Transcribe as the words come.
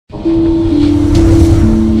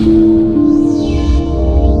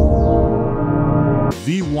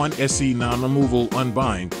V1SE non-removal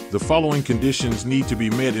unbind. The following conditions need to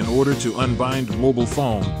be met in order to unbind mobile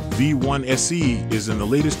phone. V1SE is in the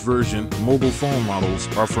latest version. Mobile phone models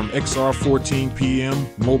are from XR14 PM.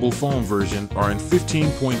 Mobile phone version are in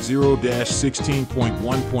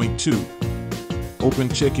 15.0-16.1.2. Open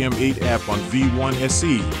Check M8 app on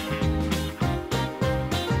V1SE.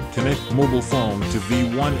 Connect mobile phone to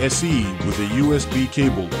V1SE with a USB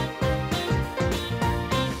cable.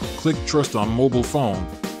 Click Trust on mobile phone.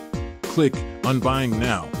 Click Unbind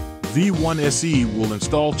now. V1SE will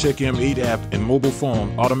install Check M8 app in mobile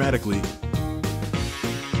phone automatically.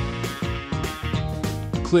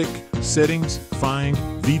 Click Settings, Find,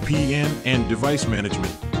 VPN and Device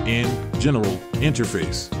Management, and General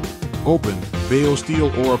Interface. Open Bayo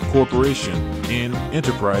Steel Orb Corporation in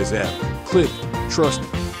Enterprise app. Click Trust.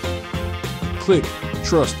 Click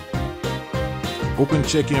Trust. Open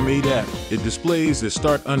Check M8 app. It displays the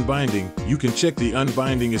Start Unbinding. You can check the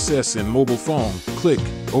unbinding access in mobile phone. Click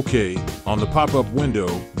OK on the pop-up window,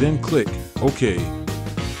 then click OK.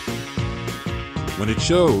 When it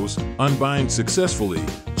shows Unbind successfully,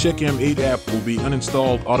 Check M8 app will be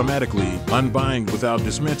uninstalled automatically. Unbind without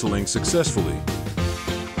dismantling successfully.